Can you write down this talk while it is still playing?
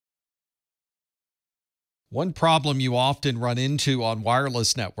One problem you often run into on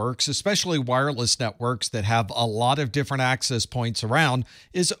wireless networks, especially wireless networks that have a lot of different access points around,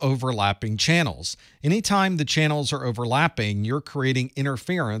 is overlapping channels. Anytime the channels are overlapping, you're creating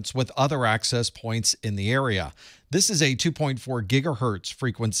interference with other access points in the area. This is a 2.4 gigahertz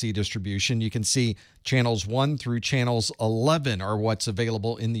frequency distribution. You can see channels 1 through channels 11 are what's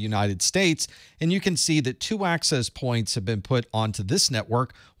available in the United States. And you can see that two access points have been put onto this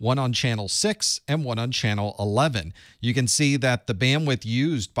network, one on channel 6 and one on channel 11. You can see that the bandwidth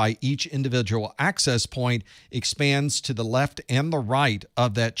used by each individual access point expands to the left and the right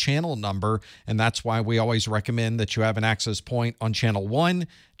of that channel number. And that's why we always recommend that you have an access point on channel 1,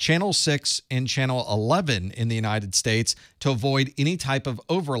 channel 6, and channel 11 in the United States to avoid any type of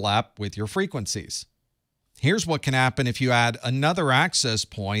overlap with your frequencies. Here's what can happen if you add another access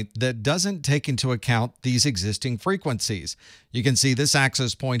point that doesn't take into account these existing frequencies. You can see this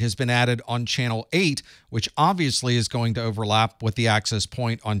access point has been added on channel 8, which obviously is going to overlap with the access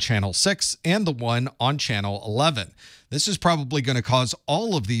point on channel 6 and the one on channel 11. This is probably going to cause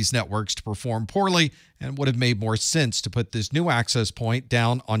all of these networks to perform poorly, and would have made more sense to put this new access point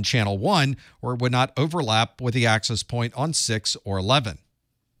down on channel 1, where it would not overlap with the access point on 6 or 11.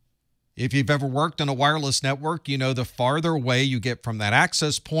 If you've ever worked on a wireless network, you know the farther away you get from that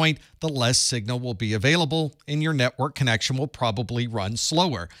access point, the less signal will be available, and your network connection will probably run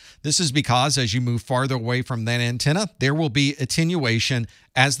slower. This is because as you move farther away from that antenna, there will be attenuation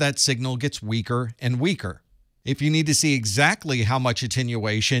as that signal gets weaker and weaker. If you need to see exactly how much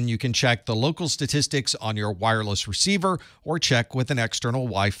attenuation, you can check the local statistics on your wireless receiver or check with an external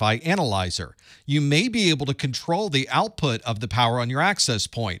Wi-Fi analyzer. You may be able to control the output of the power on your access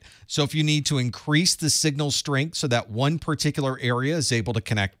point. So if you need to increase the signal strength so that one particular area is able to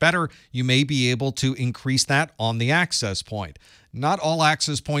connect better, you may be able to increase that on the access point. Not all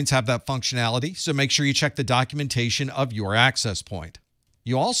access points have that functionality, so make sure you check the documentation of your access point.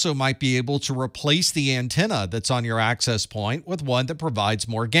 You also might be able to replace the antenna that's on your access point with one that provides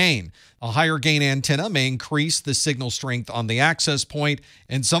more gain. A higher gain antenna may increase the signal strength on the access point,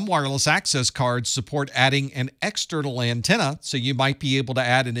 and some wireless access cards support adding an external antenna, so you might be able to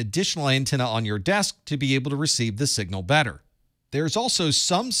add an additional antenna on your desk to be able to receive the signal better. There's also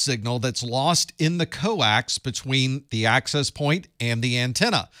some signal that's lost in the coax between the access point and the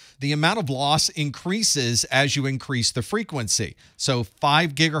antenna. The amount of loss increases as you increase the frequency. So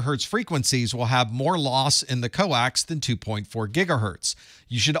 5 gigahertz frequencies will have more loss in the coax than 2.4 gigahertz.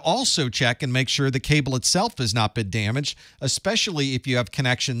 You should also check and make sure the cable itself has not been damaged, especially if you have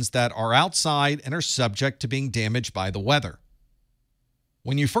connections that are outside and are subject to being damaged by the weather.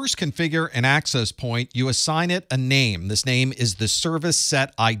 When you first configure an access point, you assign it a name. This name is the Service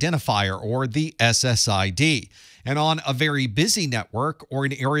Set Identifier, or the SSID. And on a very busy network or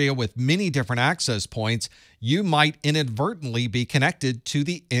an area with many different access points, you might inadvertently be connected to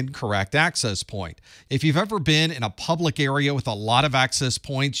the incorrect access point. If you've ever been in a public area with a lot of access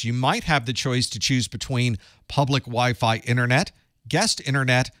points, you might have the choice to choose between public Wi-Fi internet, guest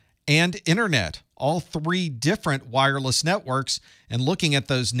internet, and internet, all three different wireless networks, and looking at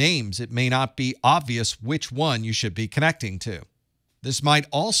those names, it may not be obvious which one you should be connecting to. This might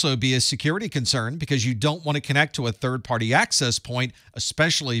also be a security concern because you don't want to connect to a third-party access point,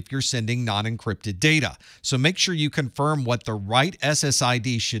 especially if you're sending non-encrypted data. So make sure you confirm what the right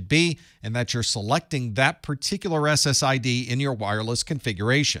SSID should be and that you're selecting that particular SSID in your wireless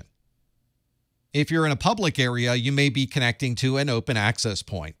configuration. If you're in a public area, you may be connecting to an open access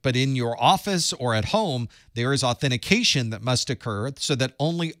point, but in your office or at home, there is authentication that must occur so that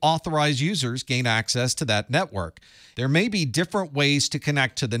only authorized users gain access to that network. There may be different ways to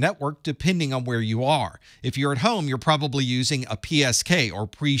connect to the network depending on where you are. If you're at home, you're probably using a PSK or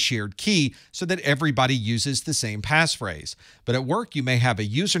pre-shared key so that everybody uses the same passphrase. But at work, you may have a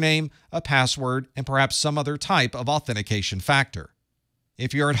username, a password, and perhaps some other type of authentication factor.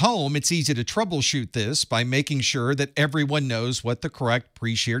 If you're at home, it's easy to troubleshoot this by making sure that everyone knows what the correct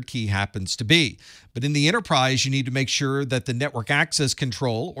pre-shared key happens to be. But in the enterprise, you need to make sure that the network access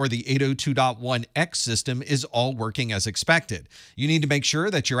control or the 802.1x system is all working as expected. You need to make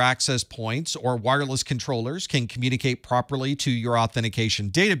sure that your access points or wireless controllers can communicate properly to your authentication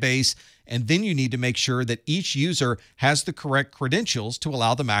database, and then you need to make sure that each user has the correct credentials to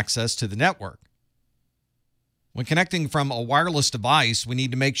allow them access to the network. When connecting from a wireless device, we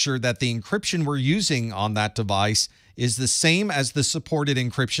need to make sure that the encryption we're using on that device is the same as the supported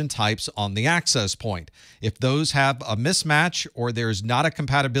encryption types on the access point. If those have a mismatch or there's not a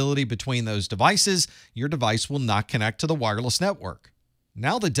compatibility between those devices, your device will not connect to the wireless network.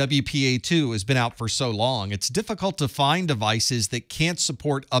 Now that WPA2 has been out for so long, it's difficult to find devices that can't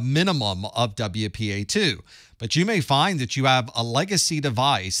support a minimum of WPA2. But you may find that you have a legacy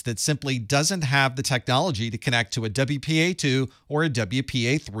device that simply doesn't have the technology to connect to a WPA2 or a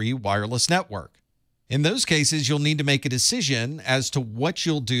WPA3 wireless network. In those cases, you'll need to make a decision as to what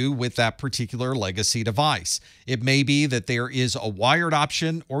you'll do with that particular legacy device. It may be that there is a wired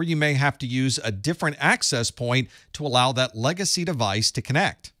option, or you may have to use a different access point to allow that legacy device to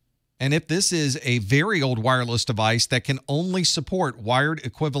connect. And if this is a very old wireless device that can only support wired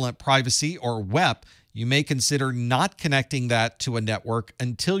equivalent privacy or WEP, you may consider not connecting that to a network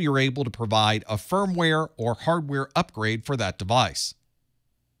until you're able to provide a firmware or hardware upgrade for that device.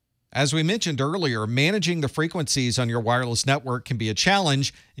 As we mentioned earlier, managing the frequencies on your wireless network can be a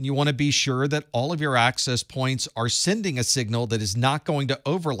challenge, and you want to be sure that all of your access points are sending a signal that is not going to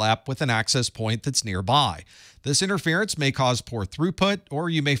overlap with an access point that's nearby. This interference may cause poor throughput, or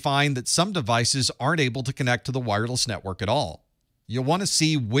you may find that some devices aren't able to connect to the wireless network at all. You'll want to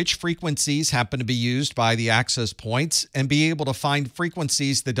see which frequencies happen to be used by the access points and be able to find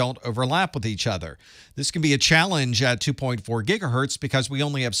frequencies that don't overlap with each other. This can be a challenge at 2.4 gigahertz because we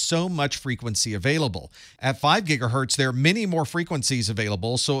only have so much frequency available. At 5 gigahertz, there are many more frequencies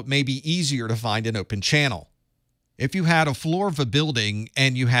available, so it may be easier to find an open channel. If you had a floor of a building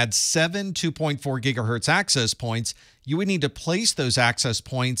and you had 7 2.4 gigahertz access points, you would need to place those access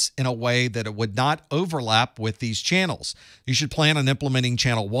points in a way that it would not overlap with these channels. You should plan on implementing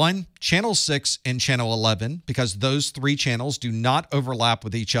channel 1, channel 6, and channel 11 because those three channels do not overlap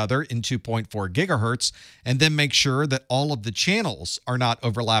with each other in 2.4 gigahertz, and then make sure that all of the channels are not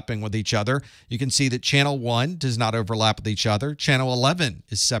overlapping with each other. You can see that channel 1 does not overlap with each other, channel 11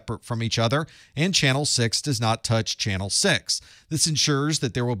 is separate from each other, and channel 6 does not touch channel 6. This ensures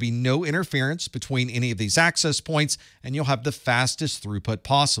that there will be no interference between any of these access points, and you'll have the fastest throughput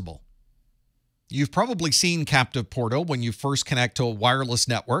possible. You've probably seen Captive Portal when you first connect to a wireless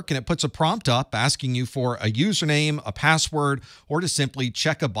network, and it puts a prompt up asking you for a username, a password, or to simply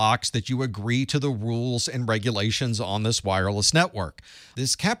check a box that you agree to the rules and regulations on this wireless network.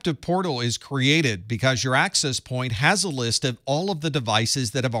 This Captive Portal is created because your access point has a list of all of the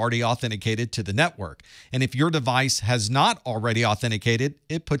devices that have already authenticated to the network. And if your device has not already authenticated,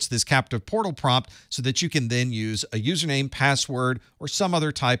 it puts this Captive Portal prompt so that you can then use a username, password, or some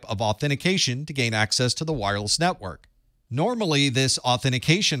other type of authentication to gain access to the wireless network. Normally, this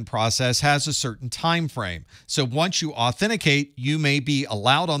authentication process has a certain time frame. So once you authenticate, you may be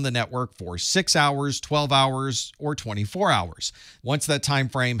allowed on the network for 6 hours, 12 hours, or 24 hours. Once that time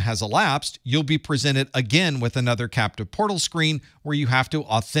frame has elapsed, you'll be presented again with another Captive Portal screen where you have to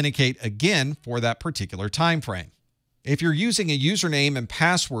authenticate again for that particular time frame. If you're using a username and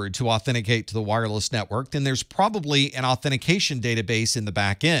password to authenticate to the wireless network, then there's probably an authentication database in the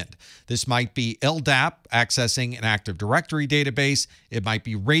back end. This might be LDAP accessing an Active Directory database, it might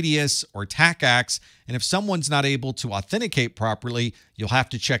be Radius or TACACS, and if someone's not able to authenticate properly, you'll have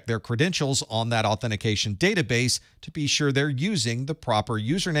to check their credentials on that authentication database to be sure they're using the proper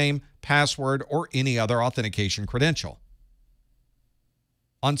username, password, or any other authentication credential.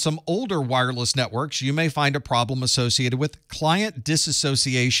 On some older wireless networks, you may find a problem associated with client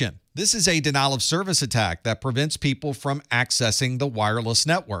disassociation. This is a denial of service attack that prevents people from accessing the wireless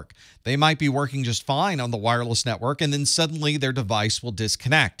network. They might be working just fine on the wireless network, and then suddenly their device will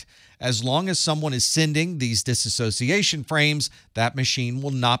disconnect. As long as someone is sending these disassociation frames, that machine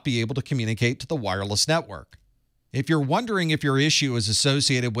will not be able to communicate to the wireless network. If you're wondering if your issue is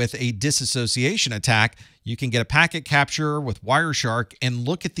associated with a disassociation attack, you can get a packet capture with Wireshark and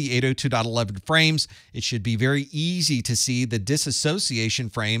look at the 802.11 frames. It should be very easy to see the disassociation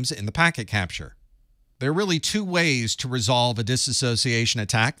frames in the packet capture. There are really two ways to resolve a disassociation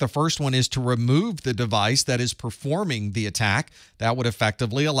attack. The first one is to remove the device that is performing the attack. That would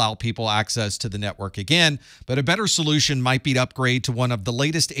effectively allow people access to the network again. But a better solution might be to upgrade to one of the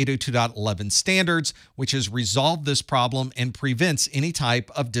latest 802.11 standards, which has resolved this problem and prevents any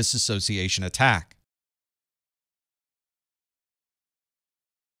type of disassociation attack.